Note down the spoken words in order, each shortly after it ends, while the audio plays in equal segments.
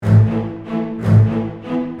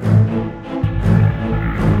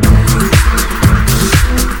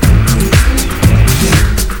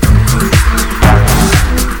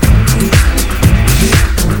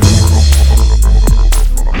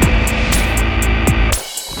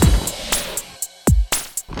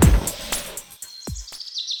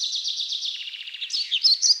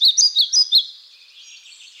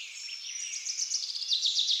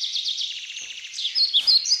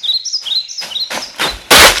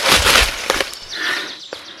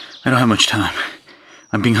I don't have much time.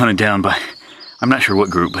 I'm being hunted down by, I'm not sure what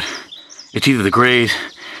group, but it's either the Greys,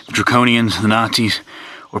 the Draconians, the Nazis,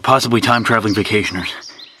 or possibly time-traveling vacationers.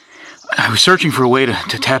 I was searching for a way to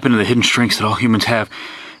tap into the hidden strengths that all humans have,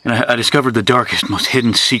 and I discovered the darkest, most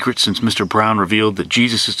hidden secret since Mr. Brown revealed that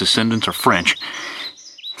Jesus' descendants are French.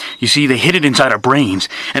 You see, they hid it inside our brains,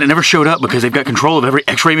 and it never showed up because they've got control of every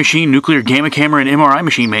X-ray machine, nuclear gamma camera, and MRI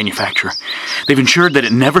machine manufacturer. They've ensured that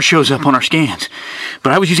it never shows up on our scans.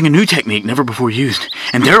 But I was using a new technique never before used,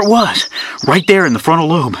 and there it was, right there in the frontal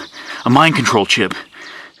lobe, a mind control chip.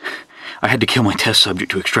 I had to kill my test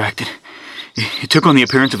subject to extract it. It took on the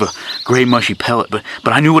appearance of a gray, mushy pellet, but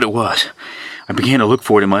I knew what it was. I began to look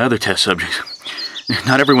for it in my other test subjects.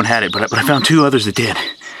 Not everyone had it, but I found 2 others that did.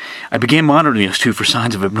 I began monitoring those 2 for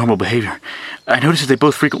signs of abnormal behavior. I noticed that they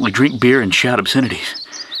both frequently drink beer and shout obscenities.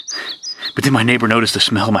 But then my neighbor noticed the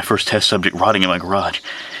smell of my first test subject rotting in my garage.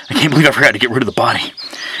 I can't believe I forgot to get rid of the body.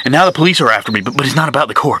 And now the police are after me, but it's not about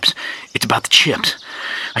the corpse. It's about the chips.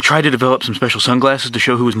 I tried to develop some special sunglasses to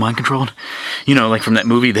show who was mind-controlled. You know, like from that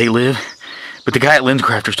movie, They Live. But the guy at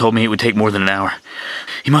LensCrafters told me it would take more than an hour.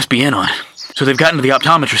 He must be in on it. So they've gotten to the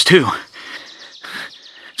optometrist, too.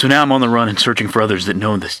 So now I'm on the run and searching for others that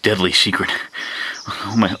know this deadly secret.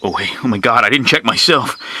 Oh my God, I didn't check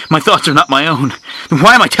myself. My thoughts are not my own. Then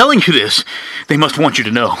why am I telling you this? They must want you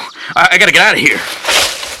to know. I gotta get out of here.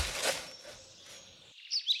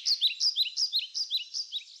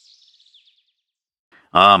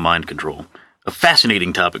 Mind control. A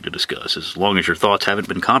fascinating topic to discuss, as long as your thoughts haven't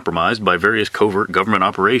been compromised by various covert government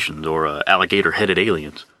operations or alligator-headed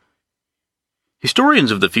aliens. Historians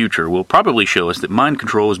of the future will probably show us that mind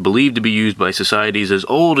control is believed to be used by societies as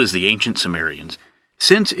old as the ancient Sumerians.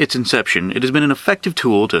 Since its inception, it has been an effective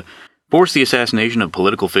tool to force the assassination of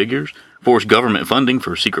political figures, force government funding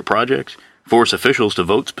for secret projects, force officials to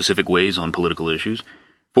vote specific ways on political issues,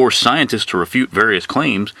 force scientists to refute various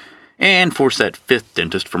claims, and force that 5th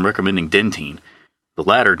dentist from recommending Dentyne, the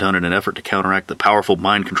latter done in an effort to counteract the powerful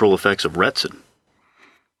mind control effects of Retsin.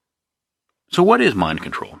 So what is mind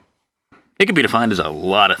control? It can be defined as a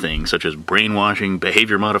lot of things, such as brainwashing,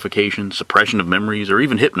 behavior modification, suppression of memories, or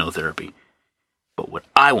even hypnotherapy. But what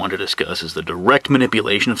I want to discuss is the direct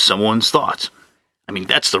manipulation of someone's thoughts. I mean,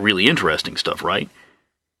 that's the really interesting stuff, right?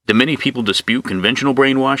 Do many people dispute conventional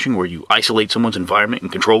brainwashing, where you isolate someone's environment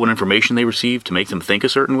and control what information they receive to make them think a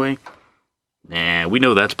certain way? Nah, we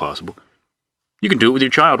know that's possible. You can do it with your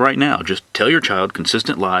child right now. Just tell your child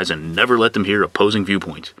consistent lies and never let them hear opposing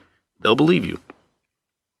viewpoints. They'll believe you.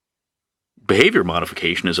 Behavior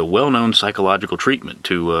modification is a well-known psychological treatment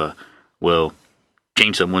to,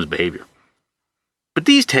 change someone's behavior. But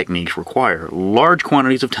these techniques require large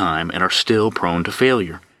quantities of time and are still prone to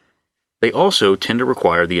failure. They also tend to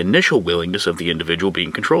require the initial willingness of the individual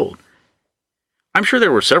being controlled. I'm sure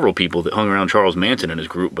there were several people that hung around Charles Manson and his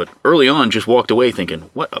group, but early on just walked away thinking,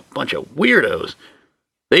 what a bunch of weirdos.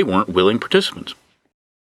 They weren't willing participants.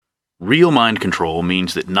 Real mind control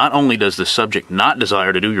means that not only does the subject not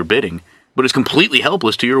desire to do your bidding, but is completely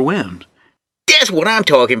helpless to your whims. That's what I'm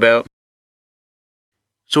talking about.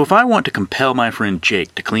 So if I want to compel my friend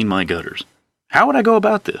Jake to clean my gutters, how would I go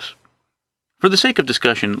about this? For the sake of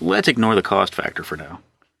discussion, let's ignore the cost factor for now.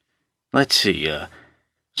 Let's see,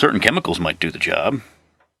 certain chemicals might do the job.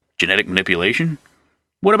 Genetic manipulation?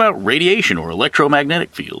 What about radiation or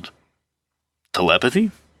electromagnetic fields?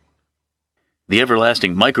 Telepathy? The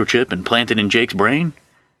everlasting microchip implanted in Jake's brain?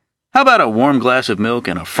 How about a warm glass of milk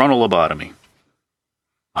and a frontal lobotomy?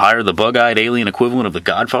 Hire the bug-eyed alien equivalent of the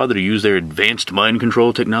Godfather to use their advanced mind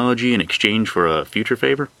control technology in exchange for a future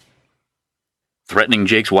favor? Threatening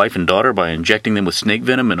Jake's wife and daughter by injecting them with snake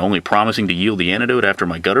venom and only promising to yield the antidote after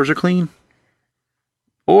my gutters are clean?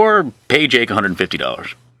 Or pay Jake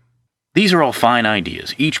 $150. These are all fine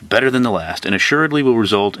ideas, each better than the last, and assuredly will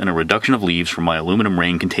result in a reduction of leaves from my aluminum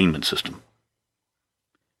rain containment system.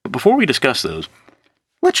 But before we discuss those,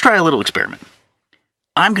 let's try a little experiment.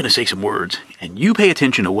 I'm going to say some words, and you pay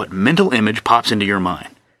attention to what mental image pops into your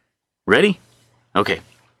mind. Ready? Okay.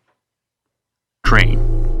 Train.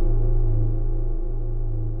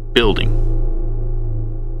 Building.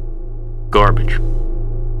 Garbage.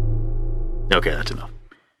 Okay, that's enough.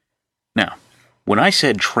 Now, when I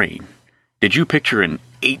said train, did you picture an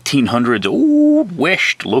 1800s old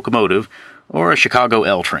West locomotive or a Chicago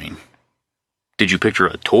L train? Did you picture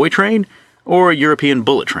a toy train or a European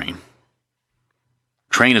bullet train?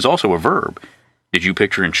 Train is also a verb. Did you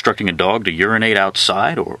picture instructing a dog to urinate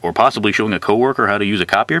outside or possibly showing a coworker how to use a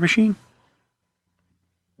copier machine?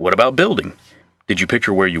 What about building? Did you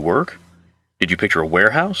picture where you work? Did you picture a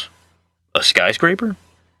warehouse? A skyscraper?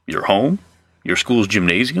 Your home? Your school's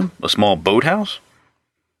gymnasium? A small boathouse?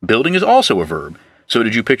 Building is also a verb. So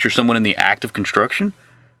did you picture someone in the act of construction?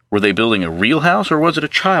 Were they building a real house, or was it a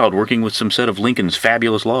child working with some set of Lincoln's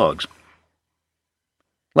fabulous logs?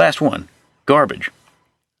 Last one. Garbage.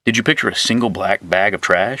 Did you picture a single black bag of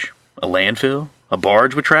trash? A landfill? A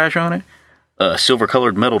barge with trash on it? A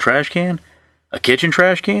silver-colored metal trash can? A kitchen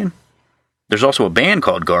trash can? There's also a band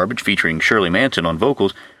called Garbage featuring Shirley Manson on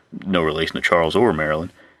vocals, no relation to Charles or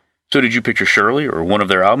Marilyn. So did you picture Shirley or one of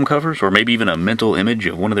their album covers, or maybe even a mental image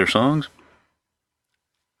of one of their songs?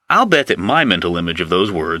 I'll bet that my mental image of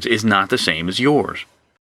those words is not the same as yours.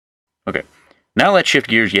 Okay, now let's shift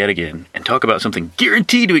gears yet again and talk about something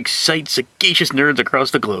guaranteed to excite sagacious nerds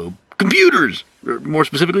across the globe. Computers! Or more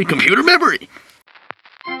specifically, computer memory!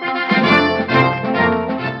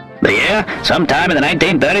 The year, sometime in the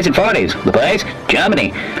 1930s and 40s. The place,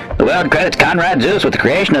 Germany. The world credits Konrad Zuse with the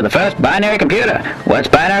creation of the first binary computer. What's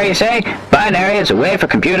binary, you say? Binary is a way for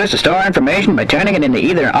computers to store information by turning it into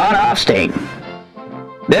either an on-off state.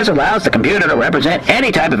 This allows the computer to represent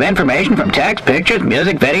any type of information from text, pictures,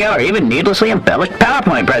 music, video, or even needlessly embellished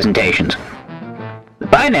PowerPoint presentations. The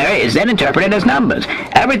binary is then interpreted as numbers.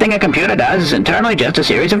 Everything a computer does is internally just a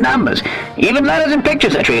series of numbers. Even letters and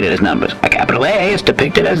pictures are treated as numbers. A capital A is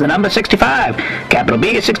depicted as the number 65, capital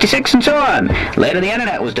B is 66, and so on. Later the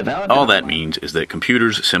internet was developed. All that means is that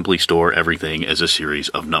computers simply store everything as a series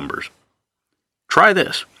of numbers. Try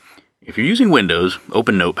this. If you're using Windows,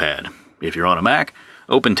 open Notepad. If you're on a Mac,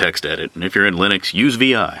 open TextEdit. And if you're in Linux, use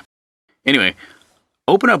VI. Anyway,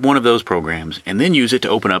 open up one of those programs and then use it to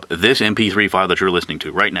open up this MP3 file that you're listening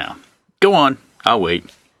to right now. Go on, I'll wait.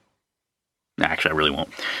 Actually, I really won't.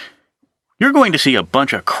 You're going to see a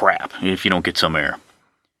bunch of crap if you don't get some error.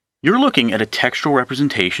 You're looking at a textual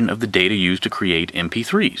representation of the data used to create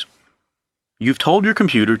MP3s. You've told your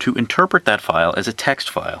computer to interpret that file as a text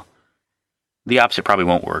file. The opposite probably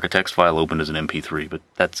won't work. A text file opened as an MP3, but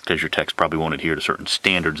that's because your text probably won't adhere to certain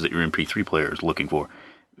standards that your MP3 player is looking for.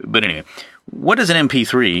 But anyway, what does an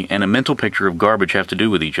MP3 and a mental picture of garbage have to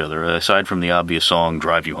do with each other, aside from the obvious song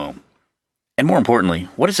Drive You Home? And more importantly,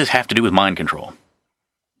 what does this have to do with mind control?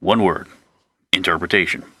 One word: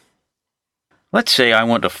 interpretation. Let's say I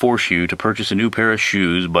want to force you to purchase a new pair of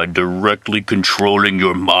shoes by directly controlling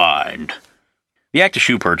your mind. The act of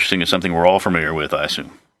shoe purchasing is something we're all familiar with, I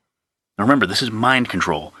assume. Now remember, this is mind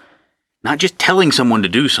control, not just telling someone to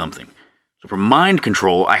do something. So for mind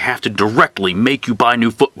control, I have to directly make you buy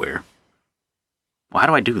new footwear. Well, how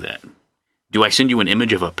do I do that? Do I send you an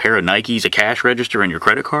image of a pair of Nikes, a cash register, and your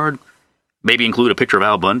credit card? Maybe include a picture of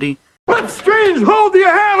Al Bundy? What strange hold do you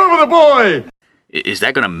have over the boy? Is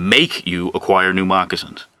that going to make you acquire new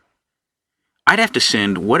moccasins? I'd have to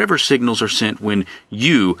send whatever signals are sent when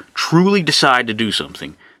you truly decide to do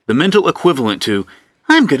something. The mental equivalent to,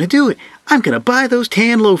 I'm going to do it. I'm going to buy those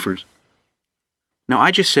tan loafers. Now,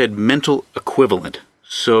 I just said mental equivalent.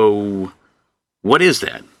 So, what is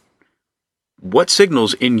that? What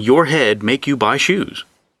signals in your head make you buy shoes?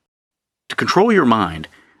 To control your mind,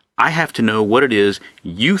 I have to know what it is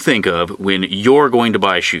you think of when you're going to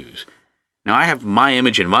buy shoes. Now, I have my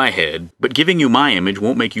image in my head, but giving you my image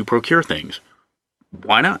won't make you procure things.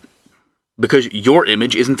 Why not? Because your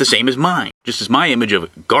image isn't the same as mine. Just as my image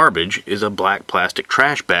of garbage is a black plastic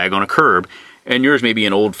trash bag on a curb, and yours may be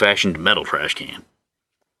an old-fashioned metal trash can.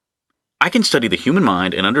 I can study the human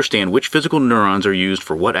mind and understand which physical neurons are used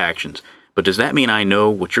for what actions, but does that mean I know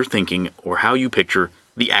what you're thinking or how you picture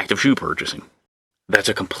the act of shoe purchasing? That's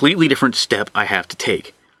a completely different step I have to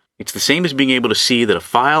take. It's the same as being able to see that a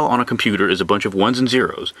file on a computer is a bunch of ones and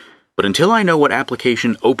zeros, but until I know what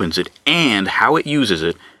application opens it and how it uses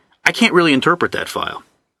it, I can't really interpret that file.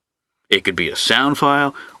 It could be a sound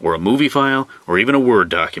file, or a movie file, or even a Word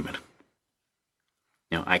document.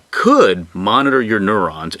 Now, I could monitor your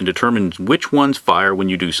neurons and determine which ones fire when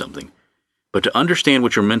you do something, but to understand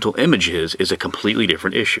what your mental image is a completely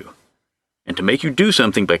different issue. And to make you do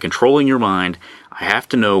something by controlling your mind, I have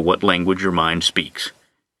to know what language your mind speaks.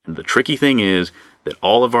 And the tricky thing is that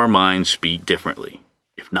all of our minds speak differently.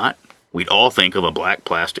 If not, we'd all think of a black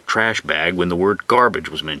plastic trash bag when the word garbage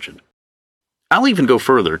was mentioned. I'll even go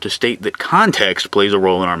further to state that context plays a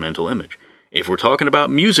role in our mental image. If we're talking about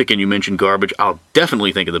music and you mention garbage, I'll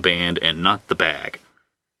definitely think of the band and not the bag.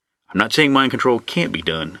 I'm not saying mind control can't be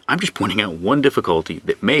done. I'm just pointing out one difficulty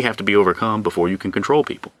that may have to be overcome before you can control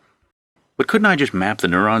people. But couldn't I just map the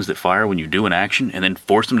neurons that fire when you do an action and then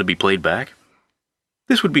force them to be played back?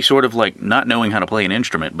 This would be sort of like not knowing how to play an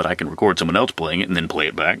instrument, but I can record someone else playing it and then play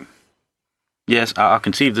it back. Yes, I'll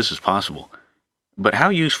conceive this is possible. But how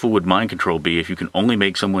useful would mind control be if you can only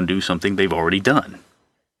make someone do something they've already done?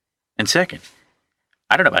 And second,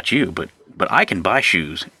 I don't know about you, but I can buy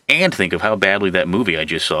shoes and think of how badly that movie I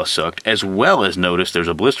just saw sucked, as well as notice there's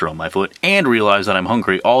a blister on my foot and realize that I'm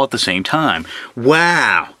hungry all at the same time.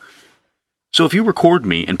 Wow! So if you record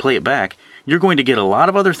me and play it back, you're going to get a lot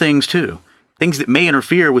of other things too. Things that may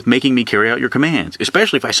interfere with making me carry out your commands,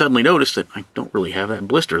 especially if I suddenly notice that I don't really have that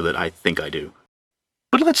blister that I think I do.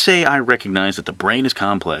 But let's say I recognize that the brain is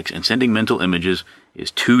complex and sending mental images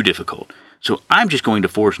is too difficult. So I'm just going to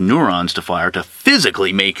force neurons to fire to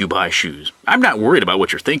physically make you buy shoes. I'm not worried about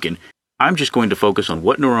what you're thinking. I'm just going to focus on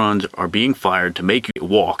what neurons are being fired to make you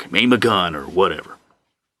walk, aim a gun, or whatever.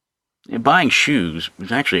 And buying shoes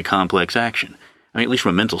is actually a complex action. I mean, at least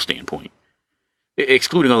from a mental standpoint.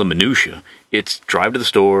 Excluding all the minutiae, it's drive to the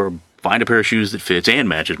store, find a pair of shoes that fits and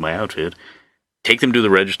matches my outfit, take them to the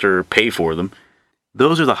register, pay for them.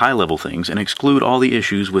 Those are the high-level things, and exclude all the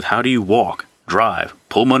issues with how do you walk, drive,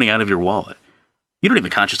 pull money out of your wallet. You don't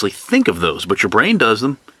even consciously think of those, but your brain does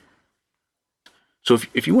them. So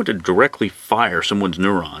if you want to directly fire someone's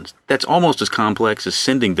neurons, that's almost as complex as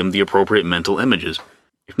sending them the appropriate mental images.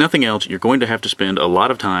 If nothing else, you're going to have to spend a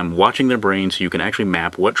lot of time watching their brains so you can actually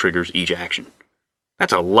map what triggers each action.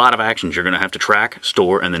 That's a lot of actions you're going to have to track,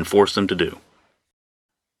 store, and then force them to do.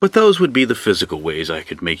 But those would be the physical ways I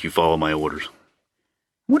could make you follow my orders.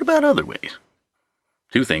 What about other ways?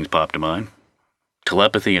 Two things pop to mind.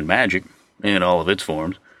 Telepathy and magic, in all of its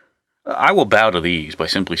forms. I will bow to these by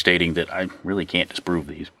simply stating that I really can't disprove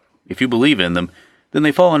these. If you believe in them, then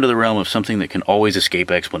they fall under the realm of something that can always escape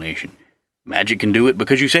explanation. Magic can do it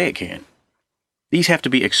because you say it can. These have to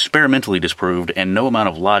be experimentally disproved, and no amount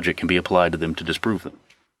of logic can be applied to them to disprove them.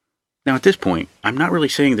 Now at this point, I'm not really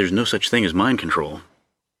saying there's no such thing as mind control.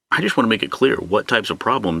 I just want to make it clear what types of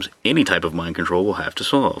problems any type of mind control will have to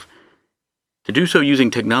solve. To do so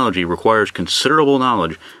using technology requires considerable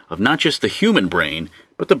knowledge of not just the human brain,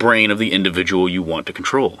 but the brain of the individual you want to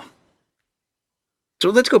control. So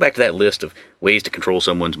let's go back to that list of ways to control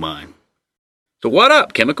someone's mind. So what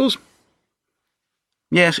up, chemicals?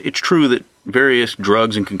 Yes, it's true that various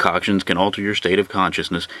drugs and concoctions can alter your state of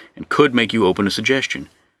consciousness and could make you open to suggestion.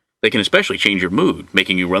 They can especially change your mood,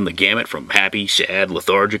 making you run the gamut from happy, sad,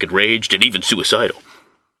 lethargic, enraged, and even suicidal.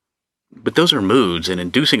 But those are moods, and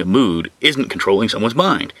inducing a mood isn't controlling someone's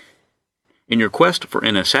mind. In your quest for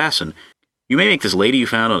an assassin, you may make this lady you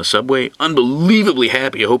found on a subway unbelievably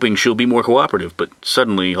happy, hoping she'll be more cooperative, but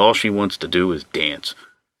suddenly all she wants to do is dance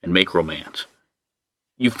and make romance.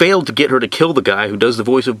 You failed to get her to kill the guy who does the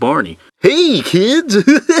voice of Barney. Hey, kids!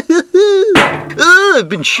 Oh, I've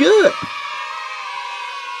been shot!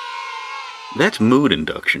 That's mood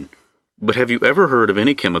induction. But have you ever heard of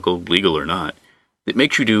any chemical, legal or not, that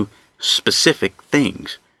makes you do specific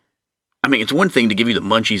things? I mean, it's one thing to give you the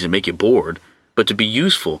munchies and make you bored, but to be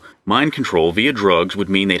useful, mind control via drugs would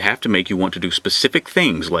mean they'd have to make you want to do specific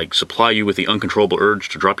things, like supply you with the uncontrollable urge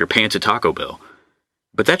to drop your pants at Taco Bell.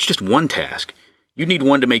 But that's just one task. You need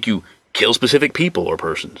one to make you kill specific people or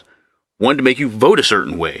persons, one to make you vote a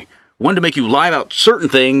certain way, one to make you lie about certain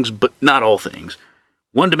things, but not all things,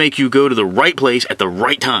 one to make you go to the right place at the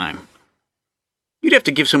right time. You'd have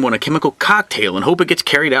to give someone a chemical cocktail and hope it gets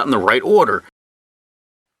carried out in the right order.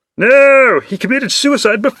 No! He committed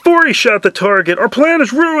suicide before he shot the target! Our plan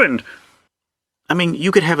is ruined! I mean,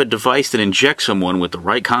 you could have a device that injects someone with the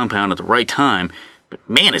right compound at the right time, but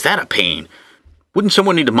man, is that a pain! Wouldn't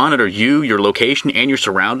someone need to monitor you, your location, and your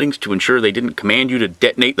surroundings to ensure they didn't command you to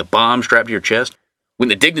detonate the bomb strapped to your chest when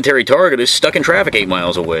the dignitary target is stuck in traffic 8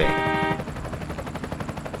 miles away?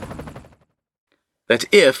 That's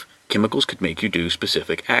if chemicals could make you do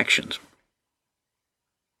specific actions.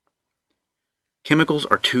 Chemicals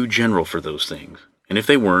are too general for those things, and if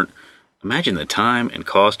they weren't, imagine the time and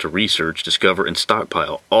cost to research, discover, and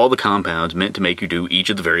stockpile all the compounds meant to make you do each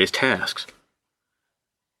of the various tasks.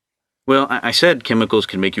 Well, I said chemicals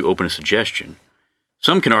can make you open a suggestion.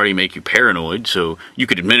 Some can already make you paranoid, so you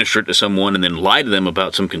could administer it to someone and then lie to them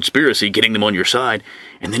about some conspiracy, getting them on your side,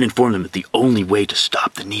 and then inform them that the only way to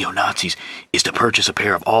stop the neo-Nazis is to purchase a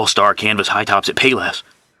pair of all-star canvas high tops at Payless.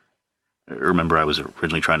 Remember, I was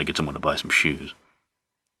originally trying to get someone to buy some shoes.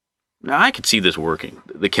 Now, I could see this working,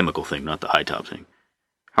 the chemical thing, not the high top thing.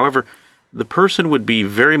 However, the person would be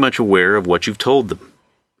very much aware of what you've told them.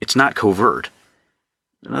 It's not covert.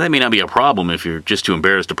 Now, that may not be a problem if you're just too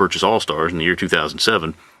embarrassed to purchase All-Stars in the year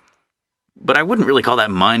 2007, but I wouldn't really call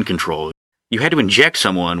that mind control. You had to inject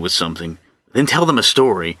someone with something, then tell them a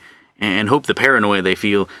story, and hope the paranoia they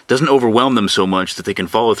feel doesn't overwhelm them so much that they can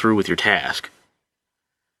follow through with your task.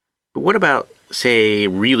 But what about, say,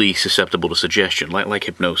 really susceptible to suggestion, like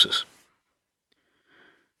hypnosis?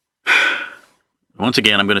 Once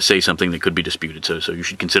again, I'm going to say something that could be disputed, so you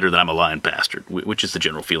should consider that I'm a lying bastard, which is the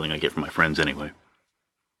general feeling I get from my friends anyway.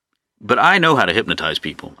 But I know how to hypnotize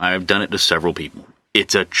people. I've done it to several people.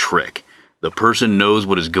 It's a trick. The person knows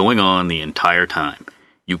what is going on the entire time.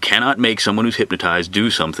 You cannot make someone who's hypnotized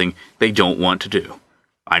do something they don't want to do.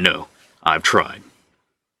 I know. I've tried.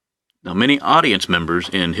 Now, many audience members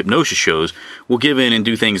in hypnosis shows will give in and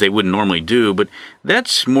do things they wouldn't normally do, but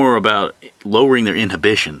that's more about lowering their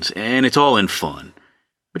inhibitions, and it's all in fun.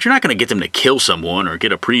 But you're not going to get them to kill someone or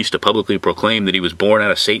get a priest to publicly proclaim that he was born out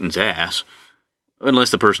of Satan's ass, unless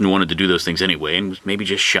the person wanted to do those things anyway and was maybe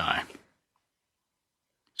just shy.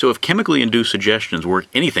 So if chemically induced suggestions work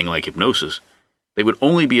anything like hypnosis, they would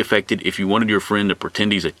only be affected if you wanted your friend to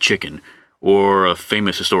pretend he's a chicken or a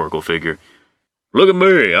famous historical figure. Look at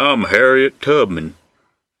me, I'm Harriet Tubman.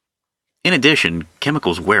 In addition,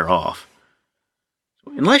 chemicals wear off.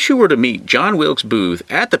 Unless you were to meet John Wilkes Booth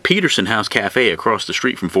at the Peterson House Cafe across the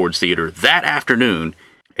street from Ford's Theater that afternoon,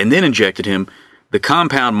 and then injected him, the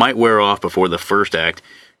compound might wear off before the first act,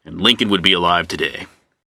 and Lincoln would be alive today.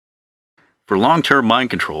 For long-term mind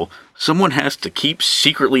control, someone has to keep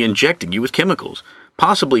secretly injecting you with chemicals,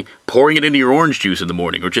 possibly pouring it into your orange juice in the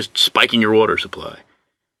morning or just spiking your water supply.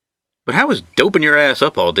 But how is doping your ass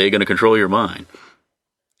up all day going to control your mind?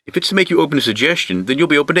 If it's to make you open to suggestion, then you'll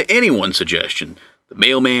be open to anyone's suggestion. The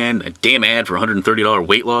mailman, a damn ad for $130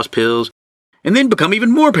 weight loss pills, and then become even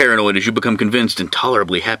more paranoid as you become convinced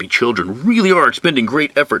intolerably happy children really are expending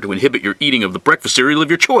great effort to inhibit your eating of the breakfast cereal of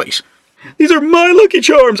your choice. These are my Lucky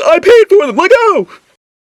Charms! I paid for them! Let go!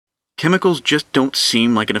 Chemicals just don't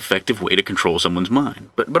seem like an effective way to control someone's mind,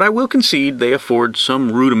 but I will concede they afford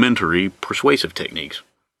some rudimentary persuasive techniques.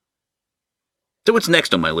 So what's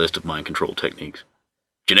next on my list of mind control techniques?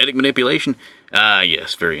 Genetic manipulation? Ah,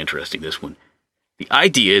 yes, very interesting, this one. The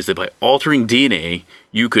idea is that by altering DNA,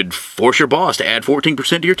 you could force your boss to add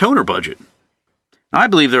 14% to your toner budget. Now, I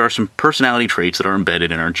believe there are some personality traits that are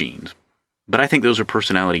embedded in our genes, but I think those are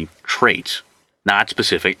personality traits, not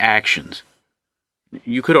specific actions.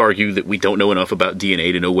 You could argue that we don't know enough about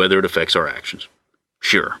DNA to know whether it affects our actions.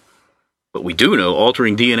 Sure. But we do know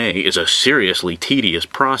altering DNA is a seriously tedious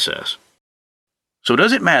process. So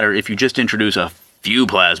does it matter if you just introduce a few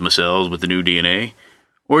plasma cells with the new DNA?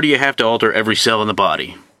 Or do you have to alter every cell in the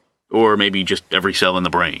body? Or maybe just every cell in the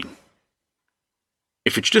brain?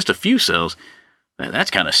 If it's just a few cells,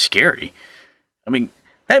 that's kind of scary. I mean,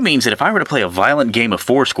 that means that if I were to play a violent game of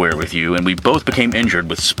Foursquare with you and we both became injured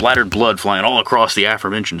with splattered blood flying all across the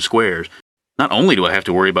aforementioned squares, not only do I have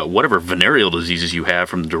to worry about whatever venereal diseases you have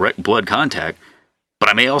from direct blood contact, but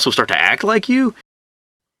I may also start to act like you.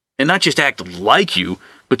 And not just act like you,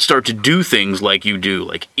 but start to do things like you do,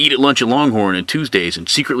 like eat at lunch at Longhorn on Tuesdays and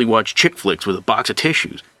secretly watch chick flicks with a box of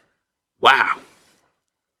tissues. Wow.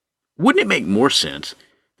 Wouldn't it make more sense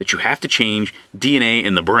that you have to change DNA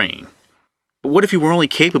in the brain? But what if you were only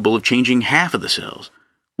capable of changing half of the cells?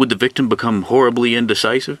 Would the victim become horribly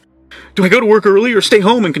indecisive? Do I go to work early or stay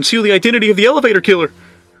home and conceal the identity of the elevator killer?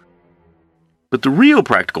 But the real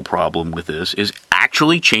practical problem with this is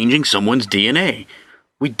actually changing someone's DNA.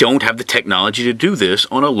 We don't have the technology to do this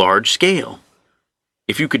on a large scale.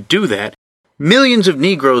 If you could do that, millions of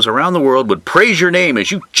Negroes around the world would praise your name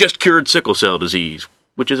as you just cured sickle cell disease,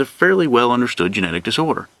 which is a fairly well understood genetic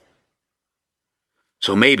disorder.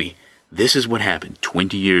 So maybe this is what happened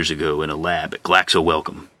 20 years ago in a lab at Glaxo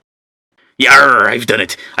Wellcome. Yarr, I've done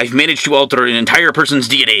it. I've managed to alter an entire person's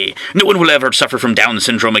DNA. No one will ever suffer from Down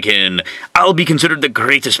syndrome again. I'll be considered the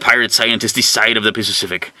greatest pirate scientist this side of the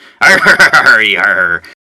Pacific. Arr, yarr.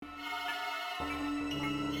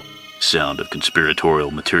 Sound of conspiratorial,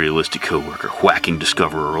 materialistic coworker whacking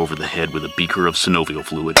discoverer over the head with a beaker of synovial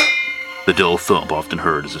fluid. The dull thump often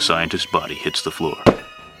heard as the scientist's body hits the floor.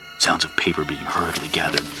 Sounds of paper being hurriedly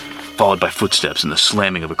gathered, followed by footsteps and the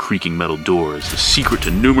slamming of a creaking metal door as the secret to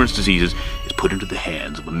numerous diseases is put into the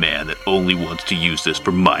hands of a man that only wants to use this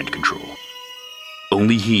for mind control.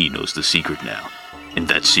 Only he knows the secret now, and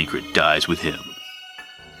that secret dies with him.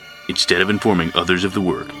 Instead of informing others of the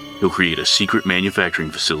work, he'll create a secret manufacturing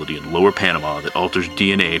facility in Lower Panama that alters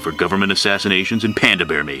DNA for government assassinations and panda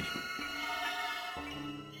bear mating.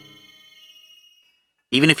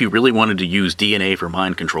 Even if you really wanted to use DNA for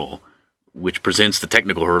mind control, which presents the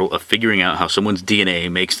technical hurdle of figuring out how someone's DNA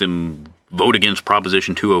makes them vote against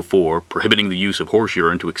Proposition 204, prohibiting the use of horse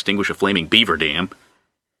urine to extinguish a flaming beaver dam,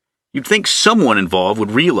 you'd think someone involved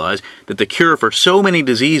would realize that the cure for so many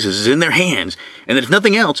diseases is in their hands, and that if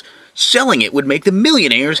nothing else, selling it would make them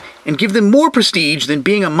millionaires and give them more prestige than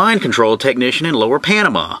being a mind control technician in Lower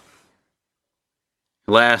Panama.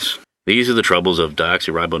 Alas, these are the troubles of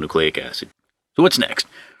deoxyribonucleic acid. So what's next?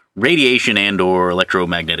 radiation and/or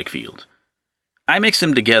electromagnetic fields. I mix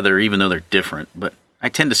them together even though they're different, but I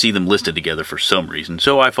tend to see them listed together for some reason,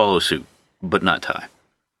 so I follow suit, but not Ty.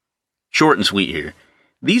 Short and sweet here.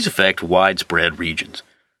 These affect widespread regions.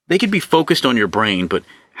 They could be focused on your brain, but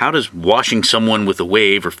how does washing someone with a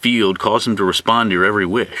wave or field cause them to respond to your every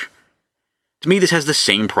wish? To me, this has the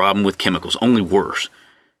same problem with chemicals, only worse.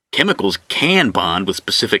 Chemicals can bond with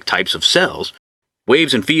specific types of cells.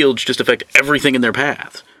 Waves and fields just affect everything in their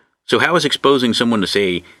paths. So how is exposing someone to,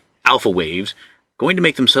 say, alpha waves going to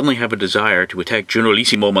make them suddenly have a desire to attack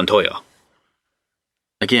Generalissimo Montoya?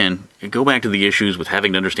 Again, go back to the issues with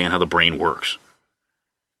having to understand how the brain works.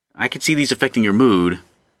 I could see these affecting your mood,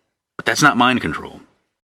 but that's not mind control.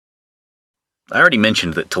 I already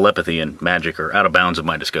mentioned that telepathy and magic are out of bounds of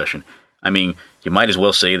my discussion. I mean, you might as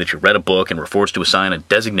well say that you read a book and were forced to assign a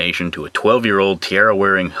designation to a 12-year-old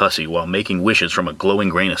tiara-wearing hussy while making wishes from a glowing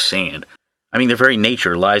grain of sand. I mean, their very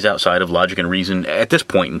nature lies outside of logic and reason at this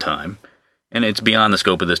point in time, and it's beyond the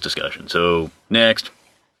scope of this discussion. So, next.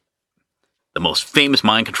 The most famous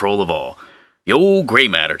mind control of all. The old gray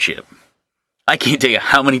matter chip. I can't tell you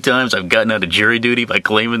how many times I've gotten out of jury duty by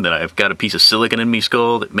claiming that I've got a piece of silicon in me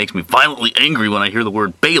skull that makes me violently angry when I hear the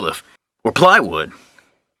word bailiff or plywood.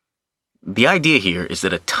 The idea here is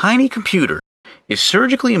that a tiny computer is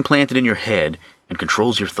surgically implanted in your head and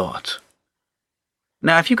controls your thoughts.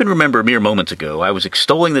 Now, if you can remember mere moments ago, I was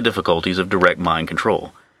extolling the difficulties of direct mind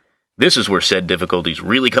control. This is where said difficulties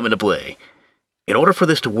really come into play. In order for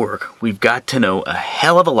this to work, we've got to know a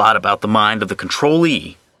hell of a lot about the mind of the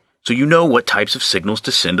controlee, so you know what types of signals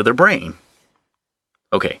to send to their brain.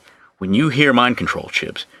 Okay, when you hear mind control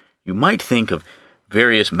chips, you might think of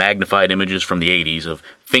various magnified images from the 80s of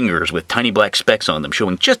fingers with tiny black specks on them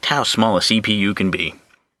showing just how small a CPU can be.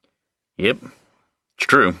 Yep, it's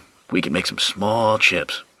true. We can make some small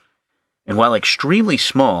chips. And while extremely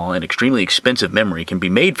small and extremely expensive memory can be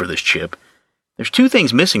made for this chip, there's two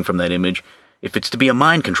things missing from that image if it's to be a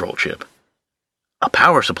mind control chip: a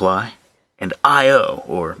power supply and I/O,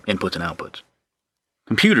 or inputs and outputs.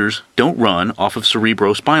 Computers don't run off of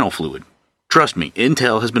cerebrospinal fluid. Trust me,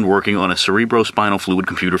 Intel has been working on a cerebrospinal fluid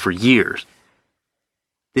computer for years.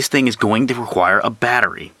 This thing is going to require a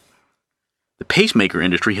battery. The pacemaker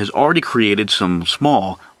industry has already created some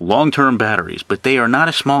small, long-term batteries, but they are not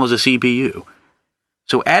as small as a CPU.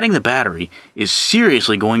 So adding the battery is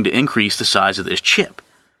seriously going to increase the size of this chip.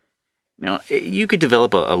 Now, you could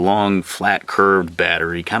develop a long, flat, curved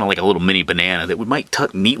battery, kind of like a little mini banana, that might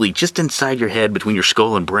tuck neatly just inside your head between your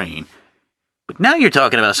skull and brain. But now you're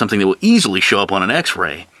talking about something that will easily show up on an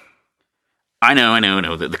X-ray. I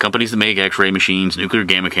know that the companies that make X-ray machines, nuclear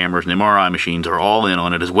gamma cameras, and MRI machines are all in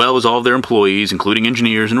on it, as well as all of their employees, including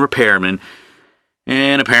engineers and repairmen.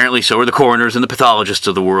 And apparently so are the coroners and the pathologists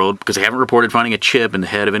of the world, because they haven't reported finding a chip in the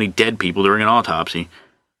head of any dead people during an autopsy.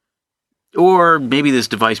 Or maybe this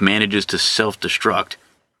device manages to self-destruct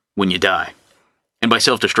when you die. And by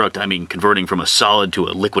self-destruct, I mean converting from a solid to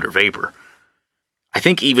a liquid or vapor. I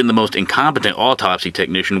think even the most incompetent autopsy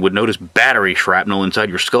technician would notice battery shrapnel inside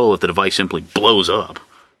your skull if the device simply blows up.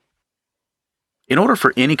 In order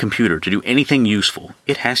for any computer to do anything useful,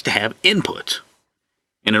 it has to have inputs.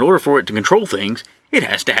 And in order for it to control things, it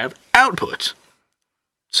has to have outputs.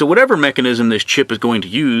 So whatever mechanism this chip is going to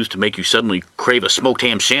use to make you suddenly crave a smoked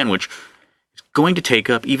ham sandwich is going to take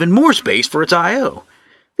up even more space for its I/O.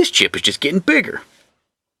 This chip is just getting bigger.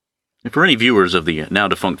 And for any viewers of the now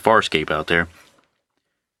defunct Farscape out there,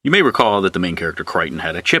 you may recall that the main character Crichton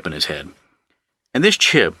had a chip in his head. And this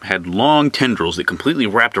chip had long tendrils that completely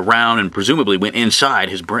wrapped around and presumably went inside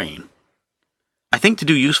his brain. I think to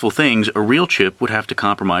do useful things, a real chip would have to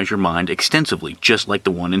compromise your mind extensively, just like the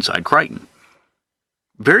one inside Crichton.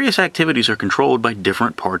 Various activities are controlled by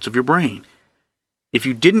different parts of your brain. If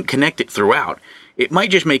you didn't connect it throughout, it might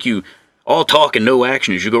just make you all talk and no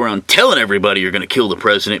action as you go around telling everybody you're going to kill the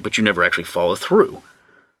president, but you never actually follow through.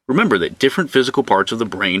 Remember that different physical parts of the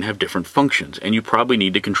brain have different functions, and you probably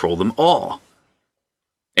need to control them all.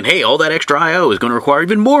 And hey, all that extra I/O is going to require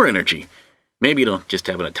even more energy. Maybe it'll just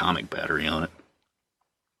have an atomic battery on it.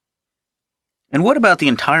 And what about the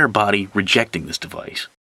entire body rejecting this device?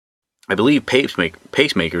 I believe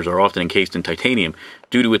pacemakers are often encased in titanium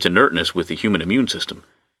due to its inertness with the human immune system.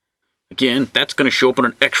 Again, that's going to show up on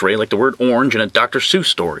an X-ray like the word orange in a Dr. Seuss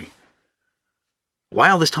story. Why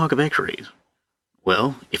all this talk of X-rays?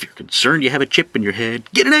 Well, if you're concerned you have a chip in your head,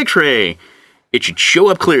 get an X-ray! It should show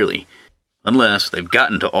up clearly. Unless they've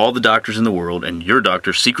gotten to all the doctors in the world and your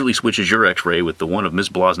doctor secretly switches your X-ray with the one of Miss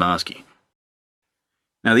Blaznovsky.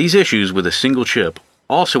 Now, these issues with a single chip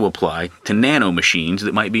also apply to nanomachines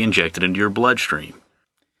that might be injected into your bloodstream.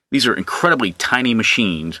 These are incredibly tiny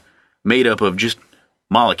machines made up of just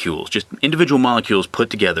molecules, just individual molecules put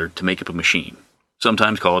together to make up a machine,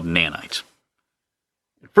 sometimes called nanites.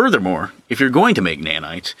 Furthermore, if you're going to make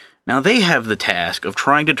nanites, now they have the task of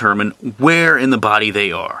trying to determine where in the body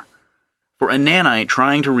they are. For a nanite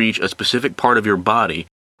trying to reach a specific part of your body,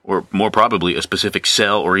 or more probably a specific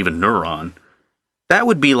cell or even neuron, that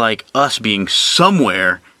would be like us being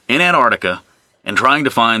somewhere in Antarctica and trying to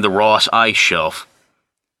find the Ross ice shelf.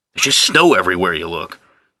 There's just snow everywhere you look.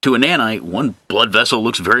 To a nanite, one blood vessel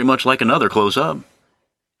looks very much like another close up.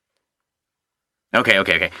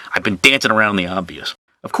 Okay. I've been dancing around the obvious.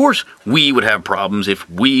 Of course, we would have problems if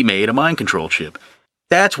we made a mind control chip.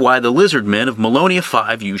 That's why the lizard men of Malonia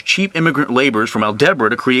 5 used cheap immigrant laborers from Aldebra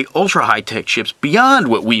to create ultra-high-tech chips beyond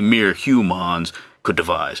what we mere humans could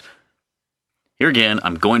devise. Here again,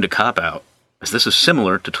 I'm going to cop out, as this is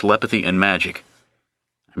similar to telepathy and magic.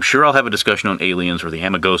 I'm sure I'll have a discussion on aliens or the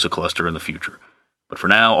Amagosa cluster in the future. But for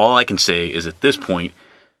now, all I can say is at this point,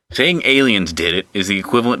 saying aliens did it is the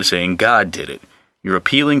equivalent to saying God did it. You're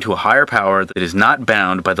appealing to a higher power that is not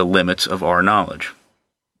bound by the limits of our knowledge.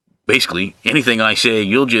 Basically, anything I say,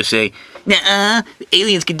 you'll just say, "Nuh-uh, the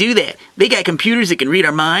aliens can do that. They got computers that can read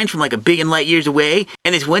our minds from like a billion light years away.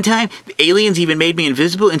 And this one time, the aliens even made me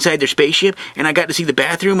invisible inside their spaceship, and I got to see the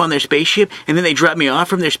bathroom on their spaceship, and then they dropped me off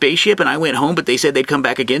from their spaceship, and I went home, but they said they'd come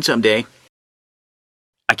back again someday."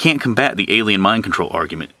 I can't combat the alien mind control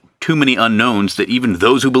argument. Too many unknowns that even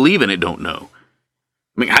those who believe in it don't know.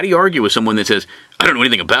 I mean, how do you argue with someone that says, "I don't know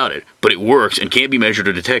anything about it, but it works and can't be measured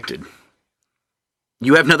or detected"?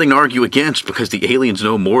 You have nothing to argue against because the aliens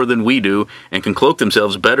know more than we do and can cloak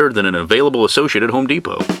themselves better than an available associate at Home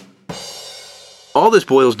Depot. All this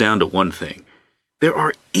boils down to one thing. There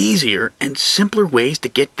are easier and simpler ways to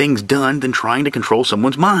get things done than trying to control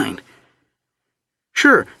someone's mind.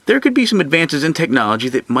 Sure, there could be some advances in technology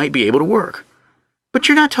that might be able to work. But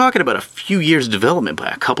you're not talking about a few years of development by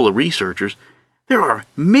a couple of researchers. There are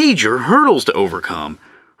major hurdles to overcome.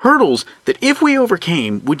 Hurdles that, if we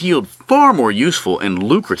overcame, would yield far more useful and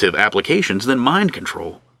lucrative applications than mind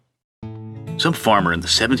control. Some farmer in the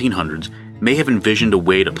 1700s may have envisioned a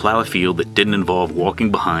way to plow a field that didn't involve walking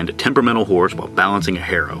behind a temperamental horse while balancing a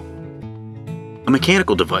harrow. A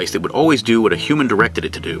mechanical device that would always do what a human directed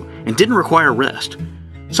it to do and didn't require rest.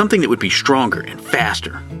 Something that would be stronger and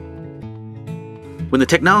faster. When the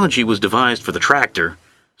technology was devised for the tractor,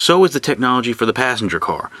 so was the technology for the passenger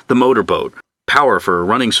car, the motorboat, power for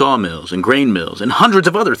running sawmills and grain mills, and hundreds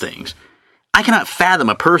of other things. I cannot fathom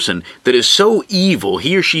a person that is so evil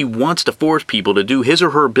he or she wants to force people to do his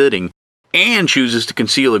or her bidding and chooses to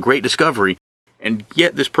conceal a great discovery, and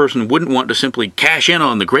yet this person wouldn't want to simply cash in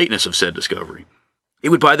on the greatness of said discovery. It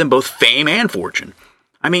would buy them both fame and fortune.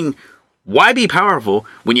 I mean, why be powerful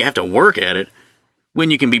when you have to work at it, when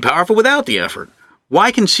you can be powerful without the effort?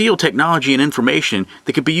 Why conceal technology and information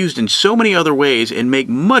that could be used in so many other ways and make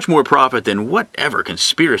much more profit than whatever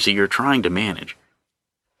conspiracy you're trying to manage?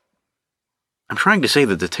 I'm trying to say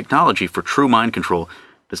that the technology for true mind control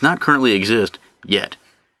does not currently exist yet.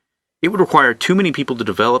 It would require too many people to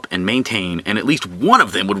develop and maintain, and at least one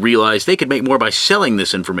of them would realize they could make more by selling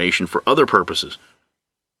this information for other purposes.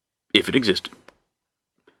 If it existed.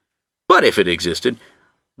 But if it existed,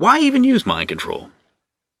 why even use mind control?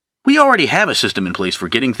 We already have a system in place for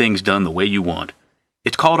getting things done the way you want.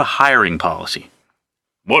 It's called a hiring policy.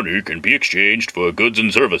 Money can be exchanged for goods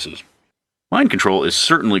and services. Mind control is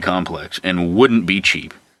certainly complex and wouldn't be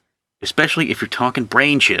cheap, especially if you're talking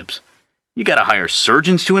brain chips. You gotta hire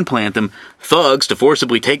surgeons to implant them, thugs to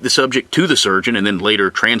forcibly take the subject to the surgeon and then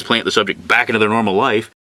later transplant the subject back into their normal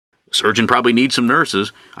life. The surgeon probably needs some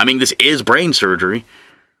nurses. I mean, this is brain surgery.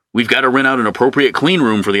 We've got to rent out an appropriate clean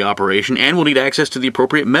room for the operation, and we'll need access to the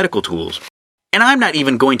appropriate medical tools. And I'm not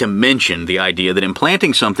even going to mention the idea that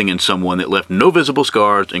implanting something in someone that left no visible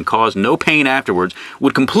scars and caused no pain afterwards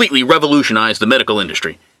would completely revolutionize the medical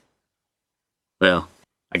industry. Well,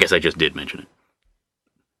 I guess I just did mention it.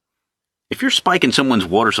 If you're spiking someone's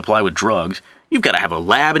water supply with drugs, you've got to have a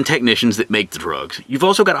lab and technicians that make the drugs. You've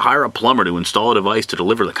also got to hire a plumber to install a device to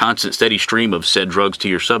deliver the constant steady stream of said drugs to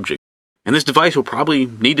your subject. And this device will probably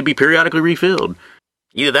need to be periodically refilled.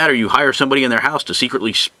 Either that or you hire somebody in their house to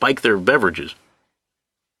secretly spike their beverages.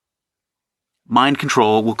 Mind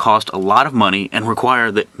control will cost a lot of money and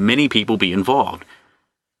require that many people be involved.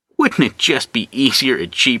 Wouldn't it just be easier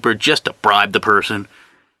and cheaper just to bribe the person?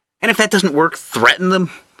 And if that doesn't work, threaten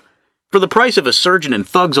them? For the price of a surgeon and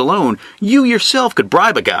thugs alone, you yourself could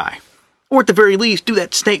bribe a guy. Or at the very least, do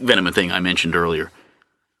that snake venom thing I mentioned earlier.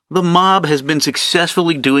 The mob has been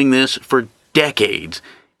successfully doing this for decades.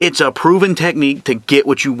 It's a proven technique to get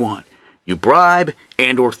what you want. You bribe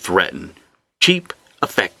and or threaten. Cheap,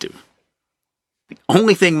 effective. The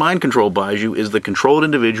only thing mind control buys you is the controlled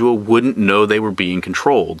individual wouldn't know they were being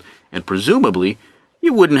controlled, and presumably,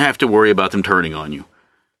 you wouldn't have to worry about them turning on you.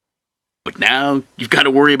 But now, you've got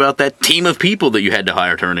to worry about that team of people that you had to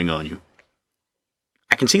hire turning on you.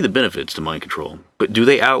 I can see the benefits to mind control, but do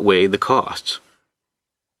they outweigh the costs?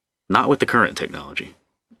 Not with the current technology.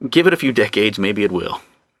 Give it a few decades, maybe it will.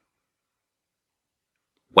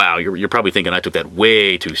 Wow, you're probably thinking I took that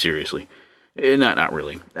way too seriously. Not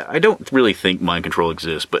really. I don't really think mind control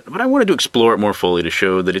exists, but I wanted to explore it more fully to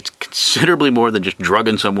show that it's considerably more than just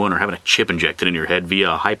drugging someone or having a chip injected in your head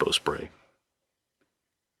via a hypo spray.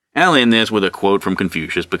 I'll end this with a quote from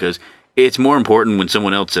Confucius because it's more important when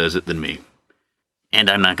someone else says it than me. And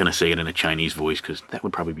I'm not going to say it in a Chinese voice because that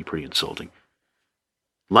would probably be pretty insulting.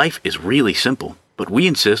 Life is really simple, but we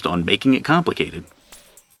insist on making it complicated.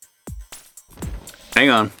 Hang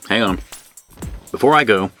on. Before I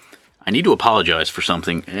go, I need to apologize for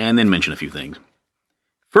something and then mention a few things.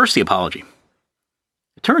 First, the apology.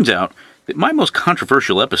 It turns out that my most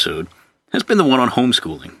controversial episode has been the one on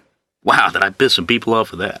homeschooling. Wow, did I piss some people off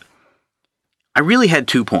with that. I really had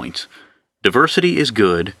 2 points. Diversity is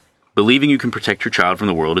good. Believing you can protect your child from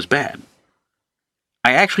the world is bad.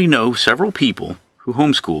 I actually know several people who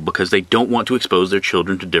homeschool because they don't want to expose their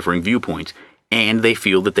children to differing viewpoints, and they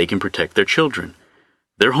feel that they can protect their children.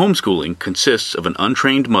 Their homeschooling consists of an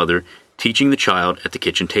untrained mother teaching the child at the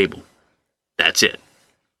kitchen table. That's it.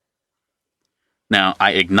 Now,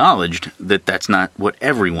 I acknowledged that that's not what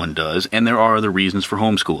everyone does, and there are other reasons for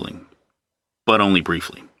homeschooling, but only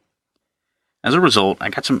briefly. As a result,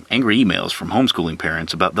 I got some angry emails from homeschooling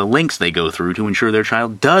parents about the lengths they go through to ensure their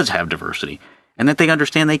child does have diversity, and that they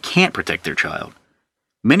understand they can't protect their child.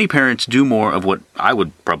 Many parents do more of what I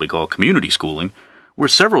would probably call community schooling, where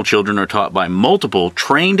several children are taught by multiple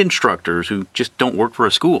trained instructors who just don't work for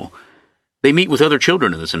a school. They meet with other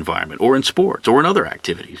children in this environment, or in sports, or in other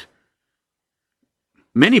activities.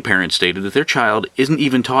 Many parents stated that their child isn't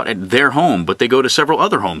even taught at their home, but they go to several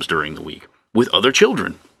other homes during the week, with other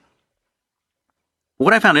children.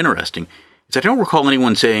 What I found interesting is I don't recall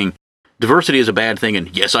anyone saying, diversity is a bad thing,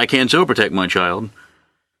 and yes, I can so protect my child.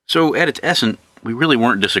 So, at its essence, we really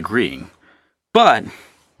weren't disagreeing. But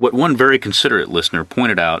what one very considerate listener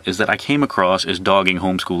pointed out is that I came across as dogging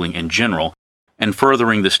homeschooling in general and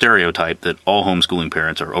furthering the stereotype that all homeschooling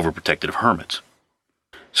parents are overprotective hermits.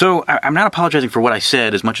 So I'm not apologizing for what I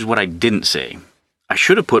said as much as what I didn't say. I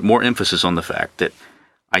should have put more emphasis on the fact that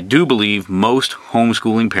I do believe most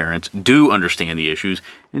homeschooling parents do understand the issues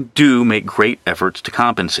and do make great efforts to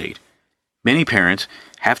compensate. Many parents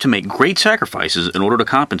have to make great sacrifices in order to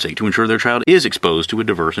compensate to ensure their child is exposed to a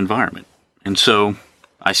diverse environment. And so,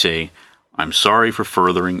 I say, I'm sorry for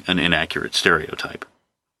furthering an inaccurate stereotype.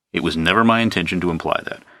 It was never my intention to imply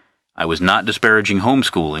that. I was not disparaging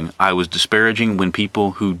homeschooling. I was disparaging when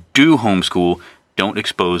people who do homeschool don't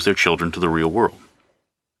expose their children to the real world.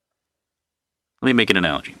 Let me make an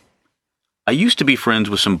analogy. I used to be friends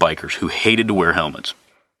with some bikers who hated to wear helmets.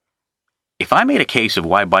 If I made a case of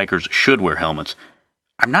why bikers should wear helmets,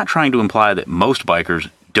 I'm not trying to imply that most bikers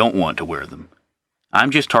don't want to wear them. I'm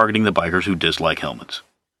just targeting the bikers who dislike helmets.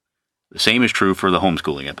 The same is true for the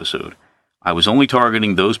homeschooling episode. I was only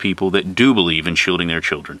targeting those people that do believe in shielding their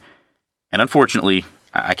children. And unfortunately,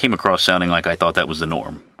 I came across sounding like I thought that was the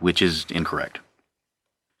norm, which is incorrect.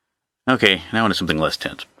 Okay, now into something less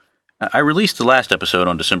tense. I released the last episode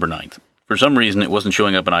on December 9th. For some reason, it wasn't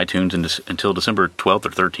showing up on iTunes until December 12th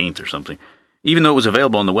or 13th or something, even though it was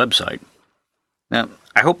available on the website. Now,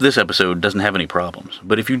 I hope this episode doesn't have any problems,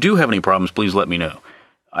 but if you do have any problems, please let me know.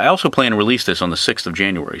 I also plan to release this on the 6th of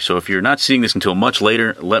January, so if you're not seeing this until much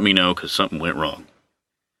later, let me know because something went wrong.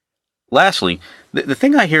 Lastly, the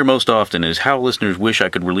thing I hear most often is how listeners wish I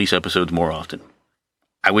could release episodes more often.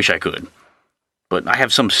 I wish I could. But I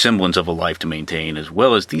have some semblance of a life to maintain, as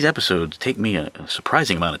well as these episodes take me a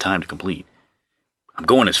surprising amount of time to complete. I'm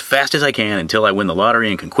going as fast as I can until I win the lottery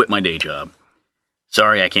and can quit my day job.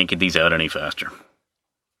 Sorry I can't get these out any faster.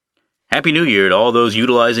 Happy New Year to all those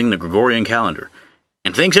utilizing the Gregorian calendar.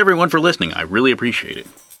 And thanks everyone for listening, I really appreciate it.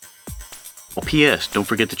 Well, P.S., don't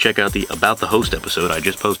forget to check out the About the Host episode I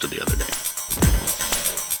just posted the other day.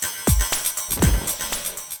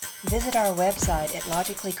 Visit our website at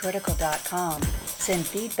logicallycritical.com. Send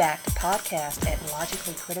feedback to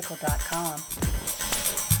podcast@logicallycritical.com.